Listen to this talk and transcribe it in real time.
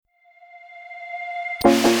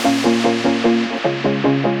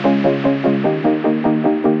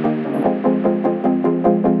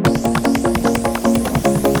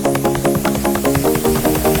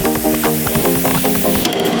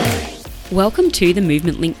Welcome to the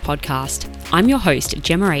Movement Link podcast. I'm your host,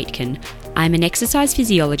 Gemma Aitken. I'm an exercise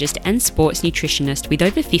physiologist and sports nutritionist with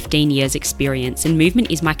over 15 years experience, and movement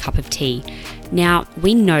is my cup of tea. Now,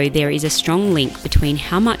 we know there is a strong link between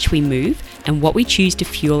how much we move and what we choose to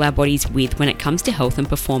fuel our bodies with when it comes to health and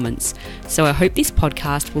performance. So I hope this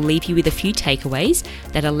podcast will leave you with a few takeaways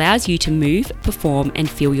that allows you to move, perform, and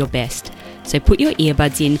feel your best. So put your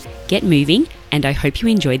earbuds in, get moving, and I hope you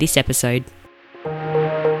enjoy this episode.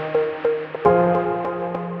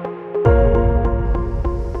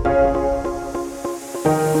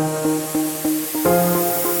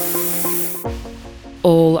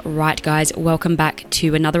 All right, guys, welcome back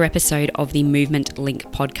to another episode of the Movement Link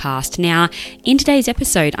podcast. Now, in today's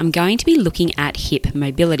episode, I'm going to be looking at hip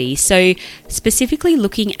mobility. So specifically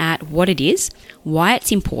looking at what it is, why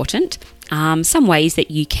it's important, some ways that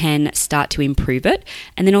you can start to improve it,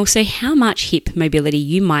 and then also how much hip mobility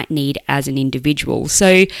you might need as an individual.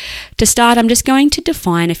 So to start, I'm just going to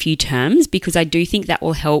define a few terms because I do think that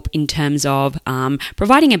will help in terms of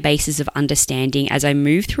providing a basis of understanding as I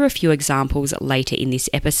move through a few examples later in this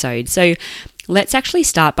episode. So let's actually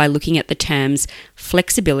start by looking at the terms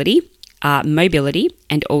flexibility, mobility,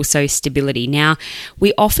 and also stability. Now,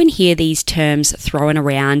 we often hear these terms thrown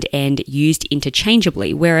around and used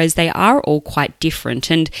interchangeably, whereas they are all quite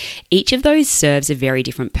different, and each of those serves a very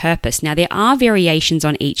different purpose. Now, there are variations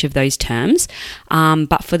on each of those terms,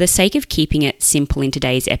 but for the sake of keeping it simple in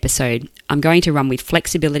today's episode, I'm going to run with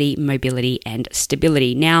flexibility, mobility, and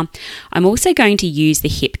stability. Now, I'm also going to use the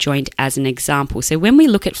hip joint as an example. So when we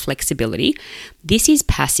look at flexibility, this is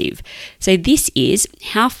passive. So this is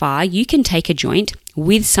how far you can take a joint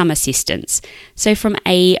with some assistance. So from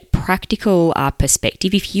a practical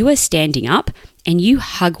perspective, if you are standing up and you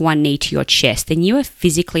hug one knee to your chest, then you are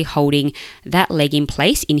physically holding that leg in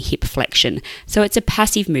place in hip flexion. So it's a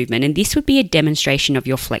passive movement, and this would be a demonstration of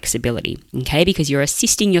your flexibility, okay? Because you're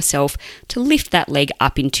assisting yourself to lift that leg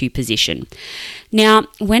up into position. Now,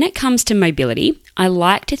 when it comes to mobility, I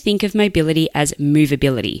like to think of mobility as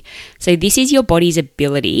movability. So this is your body's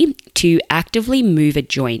ability to actively move a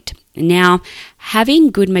joint. Now,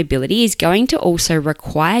 having good mobility is going to also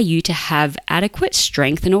require you to have adequate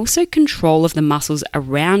strength and also control of the muscles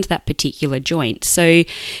around that particular joint. So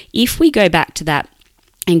if we go back to that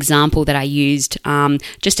example that I used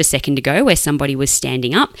just a second ago where somebody was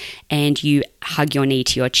standing up and you hug your knee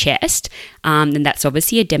to your chest, then that's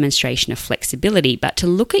obviously a demonstration of flexibility. But to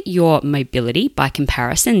look at your mobility by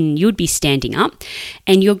comparison, you would be standing up,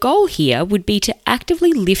 and your goal here would be to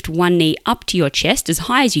actively lift one knee up to your chest as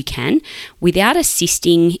high as you can without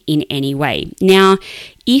assisting in any way. Now,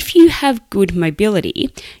 if you have good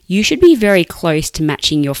mobility, you should be very close to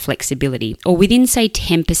matching your flexibility, or within, say,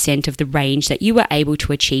 10% of the range that you were able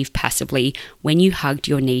to achieve passively when you hugged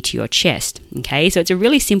your knee to your chest. Okay, so it's a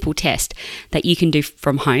really simple test that you can do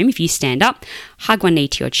from home. If you stand up, hug one knee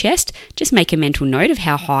to your chest, just make a mental note of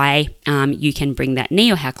how high you can bring that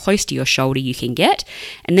knee or how close to your shoulder you can get,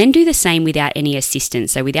 and then do the same without any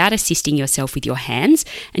assistance, so without assisting yourself with your hands,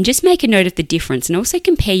 and just make a note of the difference and also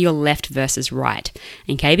compare your left versus right.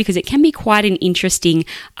 Okay, because it can be quite an interesting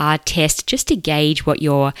test just to gauge what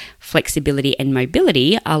your flexibility and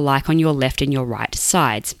mobility are like on your left and your right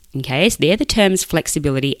sides. Okay, so they're the terms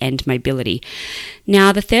flexibility and mobility.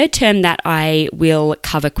 Now, the third term that I will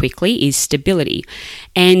cover quickly is stability.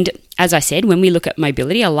 And as I said, when we look at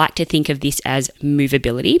mobility, I like to think of this as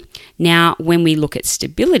movability. Now, when we look at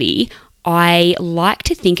stability, I like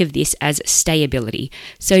to think of this as stayability.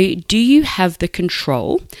 So do you have the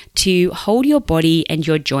control to hold your body and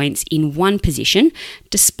your joints in one position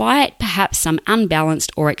despite perhaps some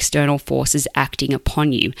unbalanced or external forces acting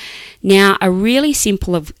upon you? Now, a really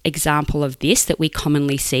simple example of this that we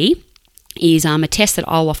commonly see is a test that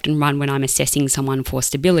I'll often run when I'm assessing someone for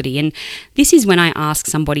stability. And this is when I ask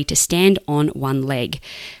somebody to stand on one leg.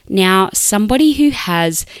 Now, somebody who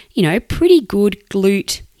has, pretty good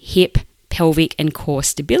glute, hip, pelvic and core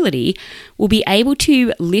stability will be able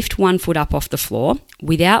to lift one foot up off the floor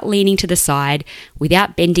without leaning to the side,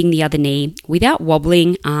 without bending the other knee, without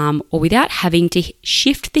wobbling, or without having to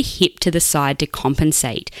shift the hip to the side to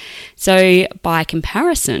compensate. So by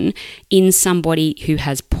comparison, in somebody who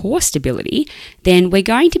has poor stability, then we're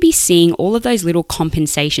going to be seeing all of those little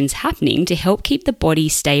compensations happening to help keep the body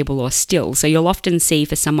stable or still. So you'll often see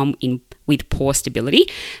for someone with poor stability,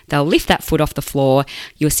 they'll lift that foot off the floor.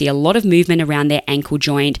 You'll see a lot of movement around their ankle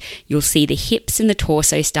joint. You'll see the hips and the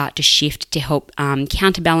torso start to shift to help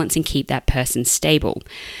counterbalance and keep that person stable.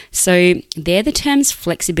 So they're the terms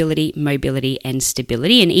flexibility, mobility, and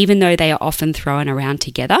stability. And even though they are often thrown around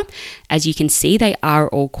together, as you can see, they are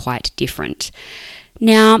all quite different.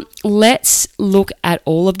 Now, let's look at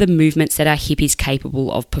all of the movements that our hip is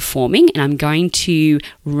capable of performing, and I'm going to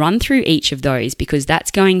run through each of those because that's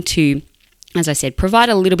going to, as I said, provide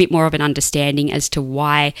a little bit more of an understanding as to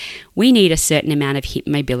why we need a certain amount of hip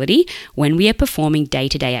mobility when we are performing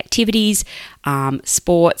day-to-day activities,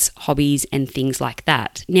 sports, hobbies, and things like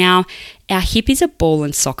that. Now, our hip is a ball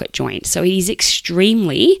and socket joint, so it is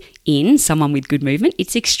extremely, in someone with good movement,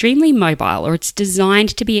 it's extremely mobile, or it's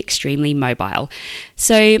designed to be extremely mobile.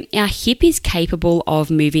 So our hip is capable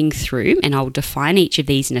of moving through, and I'll define each of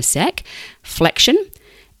these in a sec, flexion,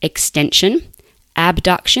 extension,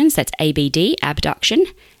 abductions, that's ABD, abduction,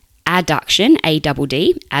 adduction,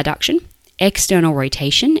 ADD, adduction, external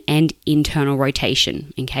rotation, and internal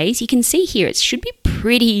rotation. Okay, so you can see here it should be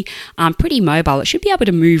pretty mobile. It should be able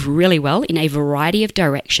to move really well in a variety of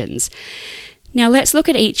directions. Now let's look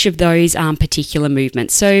at each of those particular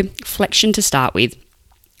movements. So flexion to start with.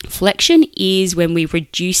 Flexion is when we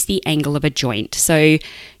reduce the angle of a joint. So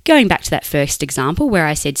going back to that first example where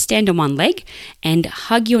I said stand on one leg and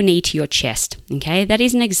hug your knee to your chest, okay, that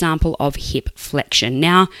is an example of hip flexion.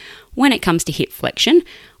 Now, when it comes to hip flexion,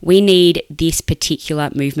 we need this particular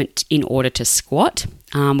movement in order to squat.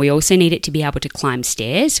 We also need it to be able to climb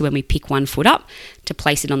stairs. So when we pick one foot up to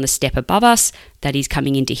place it on the step above us, that is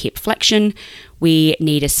coming into hip flexion. We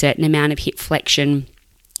need a certain amount of hip flexion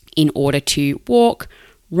in order to walk,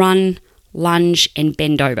 run, lunge, and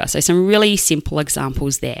bend over. So some really simple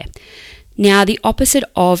examples there. Now, the opposite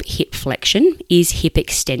of hip flexion is hip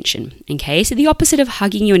extension. Okay, so the opposite of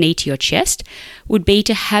hugging your knee to your chest would be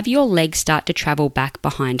to have your legs start to travel back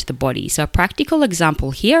behind the body. So a practical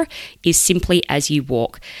example here is simply as you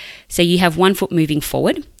walk. So you have one foot moving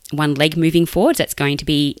forward, one leg moving forwards, that's going to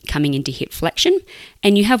be coming into hip flexion,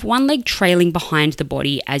 and you have one leg trailing behind the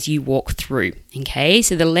body as you walk through. Okay,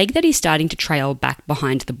 so the leg that is starting to trail back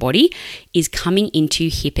behind the body is coming into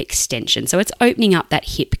hip extension. So it's opening up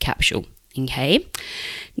that hip capsule. Okay,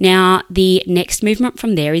 now the next movement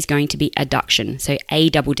from there is going to be adduction. So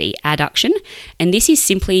ADD, adduction, and this is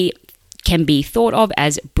simply can be thought of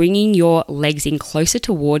as bringing your legs in closer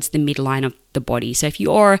towards the midline of the body. So if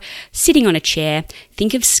you're sitting on a chair,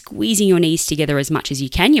 think of squeezing your knees together as much as you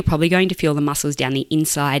can. You're probably going to feel the muscles down the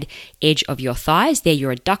inside edge of your thighs. They're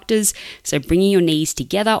your adductors. So bringing your knees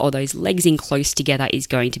together or those legs in close together is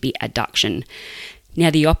going to be adduction. Now,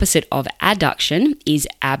 the opposite of adduction is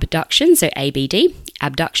abduction, so ABD,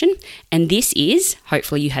 abduction, and this is,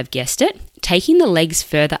 hopefully you have guessed it, taking the legs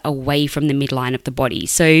further away from the midline of the body.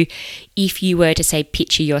 So if you were to say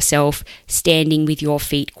picture yourself standing with your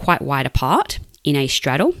feet quite wide apart in a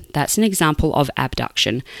straddle, that's an example of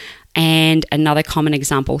abduction. And another common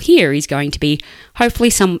example here is going to be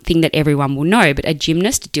hopefully something that everyone will know, but a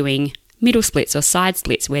gymnast doing middle splits or side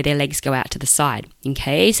splits where their legs go out to the side.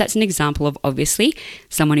 Okay, so that's an example of obviously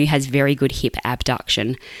someone who has very good hip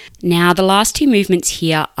abduction. Now, the last two movements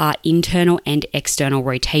here are internal and external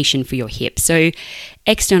rotation for your hip. So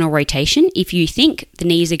external rotation, if you think the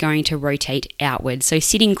knees are going to rotate outward. So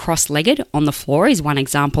sitting cross-legged on the floor is one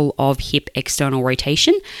example of hip external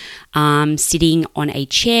rotation. Sitting on a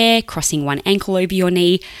chair, crossing one ankle over your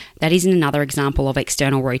knee, that is another example of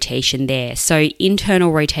external rotation there. So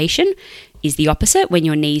internal rotation is the opposite, when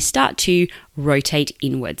your knees start to rotate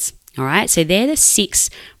inwards. All right, so they're the 6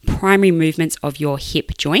 primary movements of your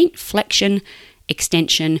hip joint: flexion,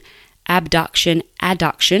 extension, abduction,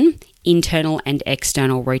 adduction, internal and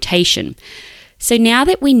external rotation. So now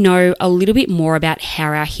that we know a little bit more about how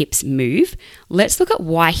our hips move, let's look at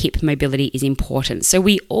why hip mobility is important. So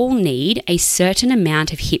we all need a certain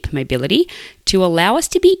amount of hip mobility to allow us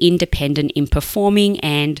to be independent in performing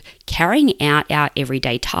and carrying out our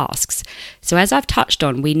everyday tasks. So as I've touched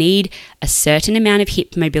on, we need a certain amount of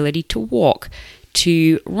hip mobility to walk,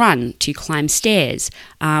 to run, to climb stairs.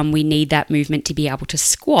 We need that movement to be able to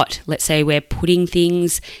squat. Let's say we're putting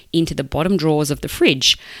things into the bottom drawers of the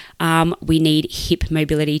fridge. We need hip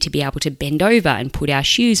mobility to be able to bend over and put our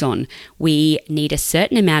shoes on. We need a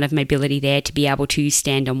certain amount of mobility there to be able to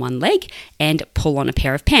stand on one leg and pull on a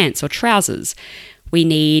pair of pants or trousers. We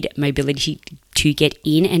need mobility to get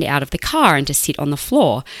in and out of the car and to sit on the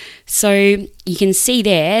floor. So you can see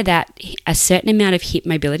there that a certain amount of hip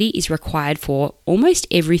mobility is required for almost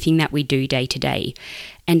everything that we do day to day.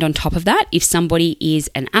 And on top of that, if somebody is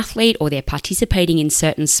an athlete or they're participating in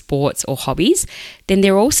certain sports or hobbies, then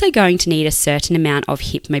they're also going to need a certain amount of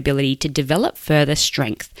hip mobility to develop further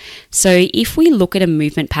strength. So if we look at a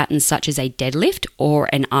movement pattern such as a deadlift or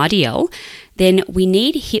an RDL, then we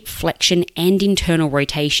need hip flexion and internal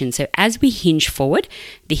rotation. So as we hinge forward,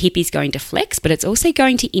 the hip is going to flex, but it's also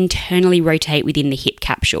going to internally rotate within the hip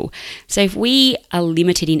capsule. So if we are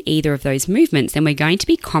limited in either of those movements, then we're going to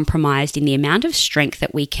be compromised in the amount of strength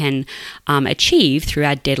that we can achieve through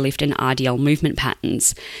our deadlift and RDL movement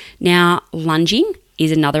patterns. Now, lunging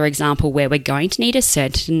is another example where we're going to need a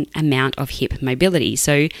certain amount of hip mobility.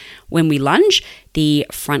 So when we lunge, the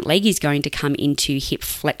front leg is going to come into hip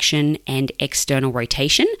flexion and external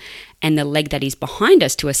rotation, and the leg that is behind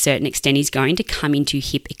us to a certain extent is going to come into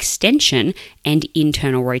hip extension and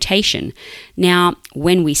internal rotation. Now,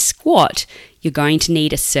 when we squat, you're going to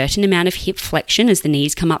need a certain amount of hip flexion as the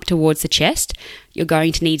knees come up towards the chest. You're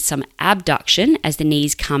going to need some abduction as the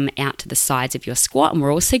knees come out to the sides of your squat, and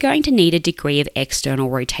we're also going to need a degree of external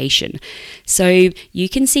rotation. So you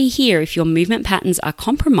can see here, if your movement patterns are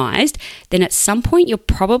compromised, then at some point you're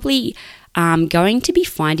probably going to be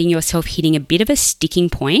finding yourself hitting a bit of a sticking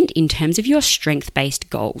point in terms of your strength-based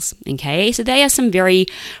goals. Okay, so they are some very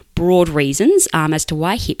broad reasons as to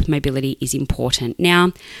why hip mobility is important.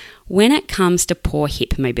 Now, when it comes to poor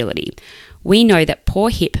hip mobility, we know that poor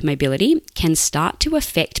hip mobility can start to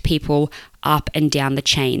affect people up and down the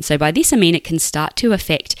chain. So by this I mean it can start to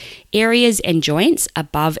affect areas and joints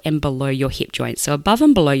above and below your hip joints, so above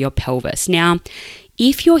and below your pelvis. Now,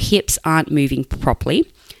 if your hips aren't moving properly,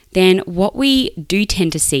 then what we do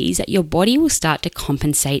tend to see is that your body will start to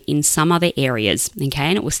compensate in some other areas, okay?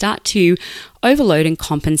 And it will start to overload and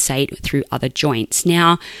compensate through other joints.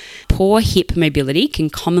 Now, poor hip mobility can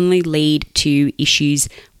commonly lead to issues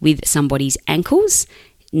with somebody's ankles,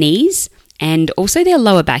 knees, and also their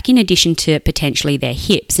lower back, in addition to potentially their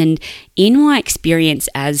hips. And in my experience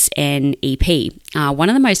as an EP, one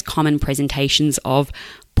of the most common presentations of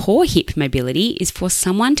poor hip mobility is for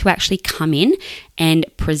someone to actually come in and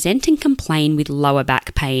present and complain with lower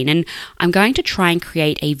back pain. And I'm going to try and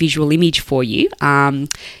create a visual image for you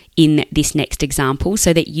in this next example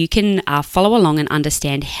so that you can follow along and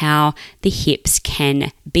understand how the hips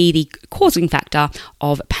can be the causing factor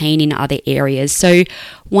of pain in other areas. So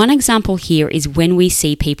one example here is when we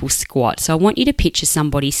see people squat. So I want you to picture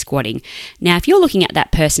somebody squatting. Now, if you're looking at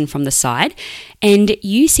that person from the side and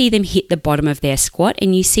you see them hit the bottom of their squat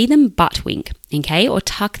and you see them butt wink, okay, or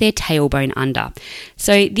tuck their tailbone under.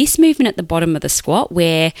 So this movement at the bottom of the squat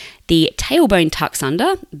where the tailbone tucks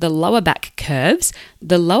under, the lower back curves,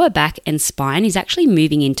 the lower back and spine is actually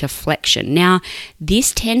moving into flexion. Now,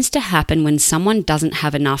 this tends to happen when someone doesn't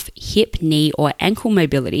have enough hip, knee, or ankle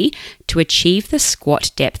mobility to achieve the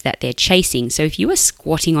squat depth that they're chasing. So if you are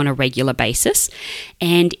squatting on a regular basis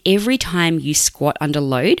and every time you squat under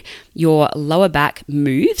load, your lower back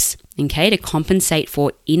moves, okay, to compensate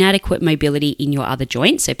for inadequate mobility in your other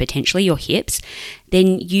joints, so potentially your hips,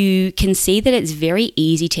 then you can see that it's very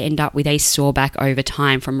easy to end up with a sore back over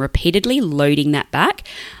time from repeatedly loading that back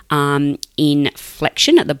in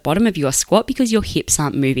flexion at the bottom of your squat because your hips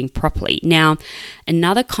aren't moving properly. Now,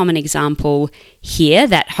 another common example here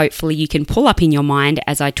that hopefully you can pull up in your mind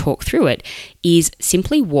as I talk through it is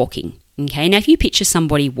simply walking. Okay, now if you picture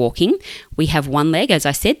somebody walking, we have one leg, as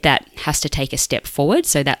I said, that has to take a step forward.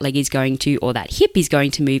 So that leg is going to, or that hip is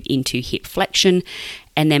going to move into hip flexion.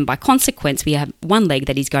 And then by consequence, we have one leg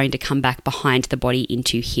that is going to come back behind the body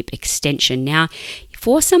into hip extension. Now,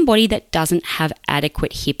 for somebody that doesn't have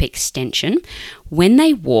adequate hip extension, when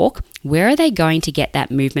they walk, where are they going to get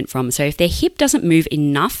that movement from? So if their hip doesn't move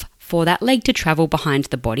enough for that leg to travel behind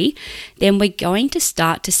the body, then we're going to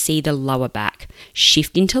start to see the lower back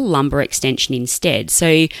shift into lumbar extension instead.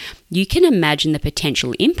 So you can imagine the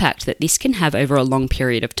potential impact that this can have over a long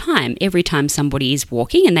period of time. Every time somebody is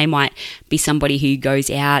walking, and they might be somebody who goes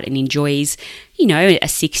out and enjoys, a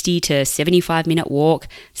 60 to 75 minute walk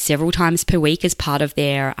several times per week as part of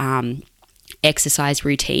their exercise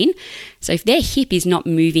routine. So if their hip is not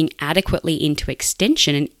moving adequately into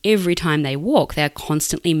extension, and every time they walk, they're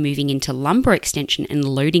constantly moving into lumbar extension and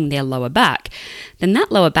loading their lower back, then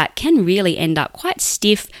that lower back can really end up quite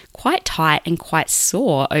stiff, quite tight, and quite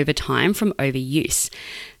sore over time from overuse.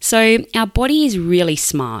 So our body is really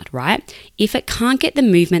smart, right? If it can't get the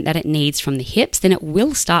movement that it needs from the hips, then it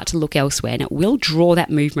will start to look elsewhere and it will draw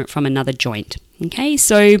that movement from another joint. Okay,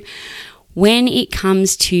 so when it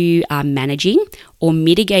comes to managing or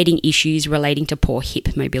mitigating issues relating to poor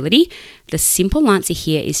hip mobility, the simple answer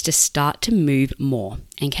here is to start to move more,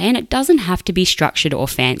 okay? And it doesn't have to be structured or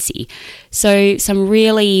fancy. So some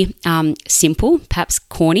really simple, perhaps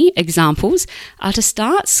corny examples are to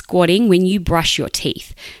start squatting when you brush your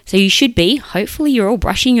teeth. So you should be, hopefully you're all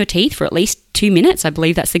brushing your teeth for at least 2 minutes. I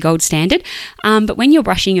believe that's the gold standard. But when you're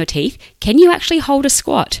brushing your teeth, can you actually hold a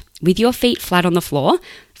squat with your feet flat on the floor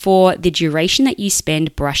for the duration that you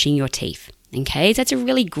spend brushing your teeth? Okay, so that's a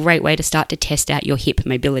really great way to start to test out your hip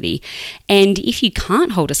mobility. And if you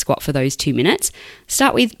can't hold a squat for those 2 minutes,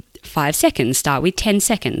 start with 5 seconds, start with 10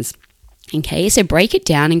 seconds. Okay, so break it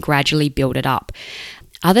down and gradually build it up.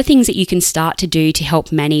 Other things that you can start to do to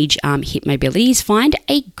help manage hip mobility is find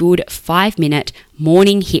a good 5-minute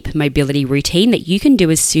morning hip mobility routine that you can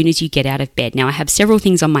do as soon as you get out of bed. Now, I have several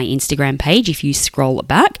things on my Instagram page if you scroll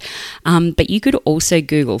back, but you could also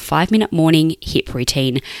Google 5-minute morning hip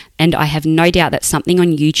routine, and I have no doubt that something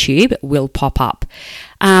on YouTube will pop up.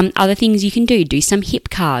 Other things you can do some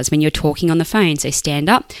hip cars when you're talking on the phone. So stand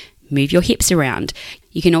up, move your hips around.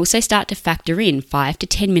 You can also start to factor in 5 to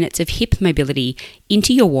 10 minutes of hip mobility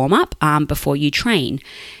into your warm-up before you train.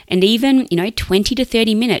 And even, 20 to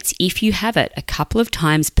 30 minutes, if you have it a couple of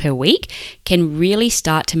times per week, can really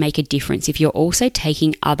start to make a difference if you're also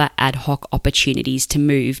taking other ad hoc opportunities to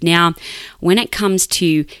move. Now, when it comes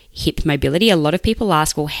to hip mobility, a lot of people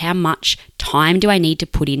ask, well, how much time do I need to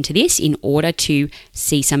put into this in order to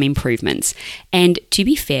see some improvements? And to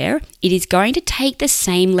be fair, it is going to take the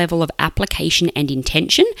same level of application and intention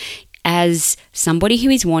as somebody who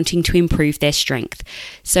is wanting to improve their strength.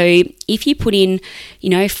 So if you put in,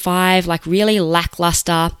 5 really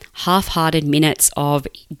lackluster, half-hearted minutes of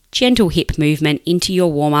gentle hip movement into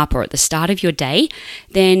your warm-up or at the start of your day,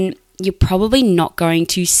 then you're probably not going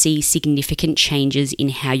to see significant changes in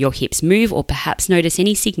how your hips move, or perhaps notice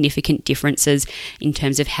any significant differences in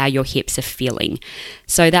terms of how your hips are feeling.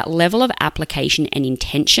 So that level of application and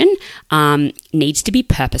intention needs to be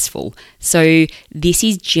purposeful. So this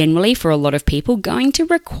is generally, for a lot of people, going to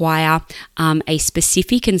require a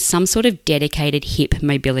specific and some sort of dedicated hip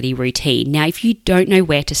mobility routine. Now, if you don't know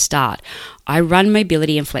where to start, I run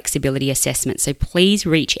mobility and flexibility assessments, so please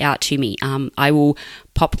reach out to me. I will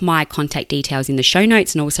pop my contact details in the show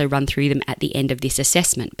notes and also run through them at the end of this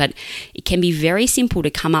assessment. But it can be very simple to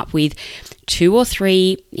come up with 2 or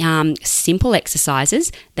 3 simple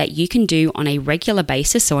exercises that you can do on a regular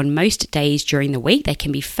basis. So on most days during the week, they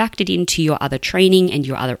can be factored into your other training and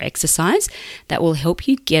your other exercise that will help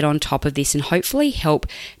you get on top of this and hopefully help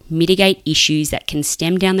mitigate issues that can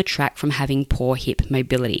stem down the track from having poor hip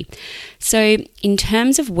mobility. So in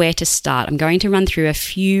terms of where to start, I'm going to run through a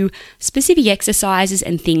few specific exercises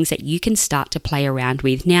and things that you can start to play around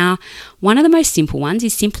with. Now, one of the most simple ones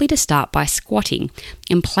is simply to start by squatting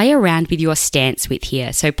and play around with your stance width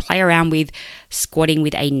here. So play around with squatting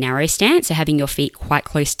with a narrow stance, so having your feet quite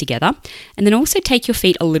close together, and then also take your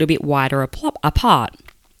feet a little bit wider apart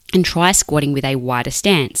and try squatting with a wider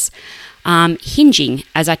stance. Hinging,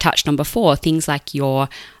 as I touched on before, things like your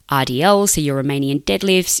RDLs, so your Romanian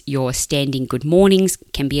deadlifts, your standing good mornings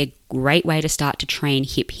can be a great way to start to train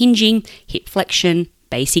hip hinging, hip flexion,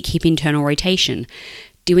 basic hip internal rotation.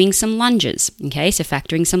 Doing some lunges, okay, so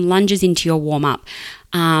factoring some lunges into your warm-up.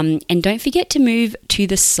 And don't forget to move to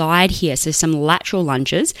the side here, so some lateral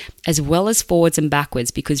lunges as well as forwards and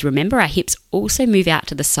backwards, because remember, our hips also move out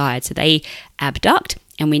to the side, so they abduct,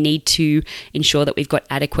 and we need to ensure that we've got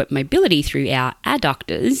adequate mobility through our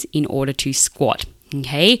adductors in order to squat.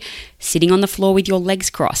 Okay, sitting on the floor with your legs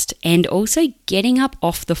crossed and also getting up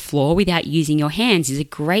off the floor without using your hands is a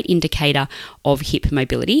great indicator of hip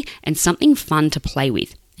mobility and something fun to play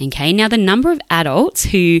with. Okay, now the number of adults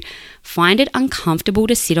who find it uncomfortable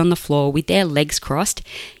to sit on the floor with their legs crossed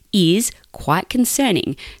is quite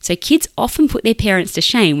concerning. So kids often put their parents to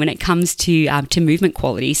shame when it comes to movement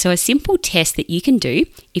quality. So a simple test that you can do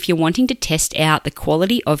if you're wanting to test out the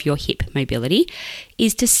quality of your hip mobility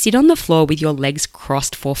is to sit on the floor with your legs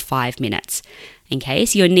crossed for 5 minutes. Okay,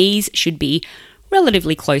 so your knees should be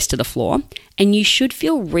relatively close to the floor and you should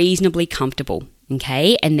feel reasonably comfortable.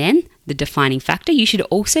 Okay, and then the defining factor, you should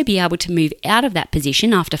also be able to move out of that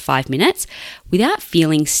position after 5 minutes without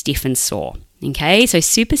feeling stiff and sore. Okay, so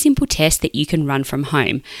super simple test that you can run from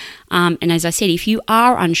home. And as I said, if you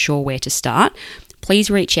are unsure where to start,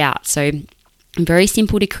 please reach out. So very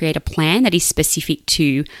simple to create a plan that is specific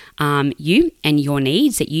to you and your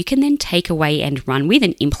needs that you can then take away and run with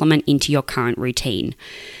and implement into your current routine.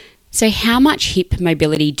 So how much hip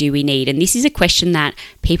mobility do we need? And this is a question that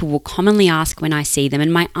people will commonly ask when I see them.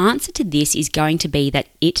 And my answer to this is going to be that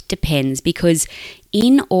it depends, because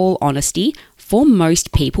in all honesty, for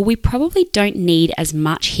most people, we probably don't need as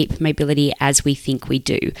much hip mobility as we think we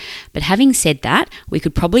do. But having said that, we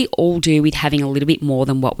could probably all do with having a little bit more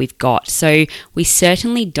than what we've got. So we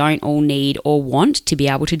certainly don't all need or want to be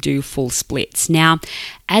able to do full splits. Now,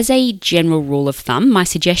 as a general rule of thumb, my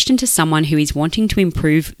suggestion to someone who is wanting to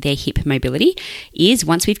improve their hip mobility is,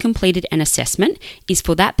 once we've completed an assessment, is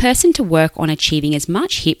for that person to work on achieving as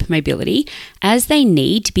much hip mobility as they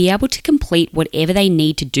need to be able to complete whatever they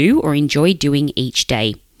need to do or enjoy doing each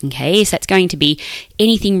day. Okay, so that's going to be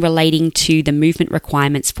anything relating to the movement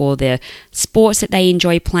requirements for the sports that they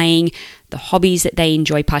enjoy playing, the hobbies that they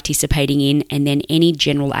enjoy participating in, and then any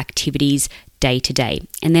general activities day to day.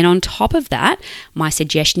 And then on top of that, my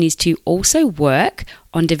suggestion is to also work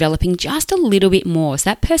on developing just a little bit more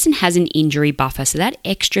so that person has an injury buffer. So that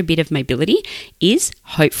extra bit of mobility is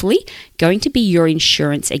hopefully going to be your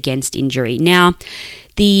insurance against injury. Now,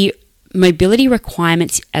 the mobility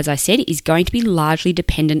requirements, as I said, is going to be largely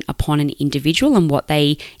dependent upon an individual and what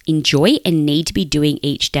they enjoy and need to be doing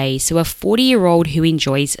each day. So a 40-year-old who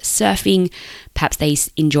enjoys surfing, perhaps they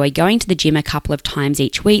enjoy going to the gym a couple of times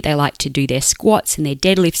each week. They like to do their squats and their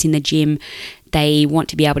deadlifts in the gym. They want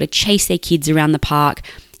to be able to chase their kids around the park.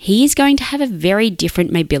 He is going to have a very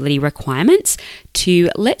different mobility requirements to,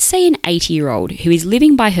 let's say, an 80-year-old who is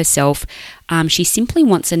living by herself. She simply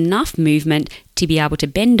wants enough movement to be able to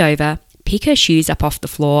bend over, pick her shoes up off the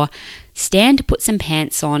floor, stand to put some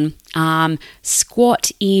pants on,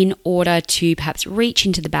 squat in order to perhaps reach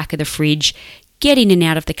into the back of the fridge, get in and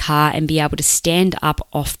out of the car and be able to stand up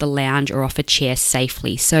off the lounge or off a chair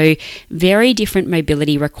safely. So very different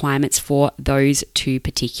mobility requirements for those two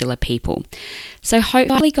particular people. So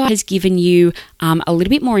hopefully God has given you a little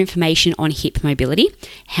bit more information on hip mobility,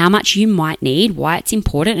 how much you might need, why it's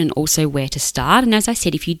important, and also where to start. And as I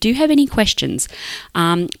said, if you do have any questions,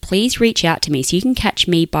 please reach out to me. So you can catch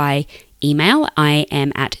me by email. I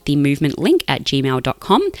am at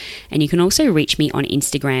themovementlink@gmail.com, and you can also reach me on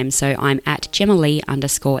Instagram. So I'm at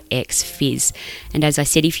GemmaLee_xphys. And as I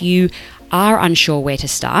said, if you are unsure where to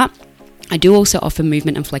start, I do also offer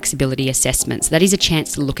movement and flexibility assessments. That is a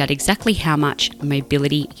chance to look at exactly how much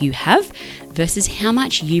mobility you have versus how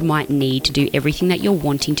much you might need to do everything that you're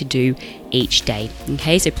wanting to do each day.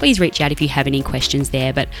 Okay, so please reach out if you have any questions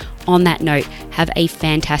there. But on that note, have a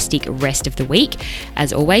fantastic rest of the week.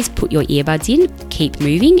 As always, put your earbuds in, keep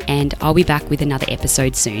moving, and I'll be back with another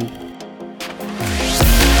episode soon.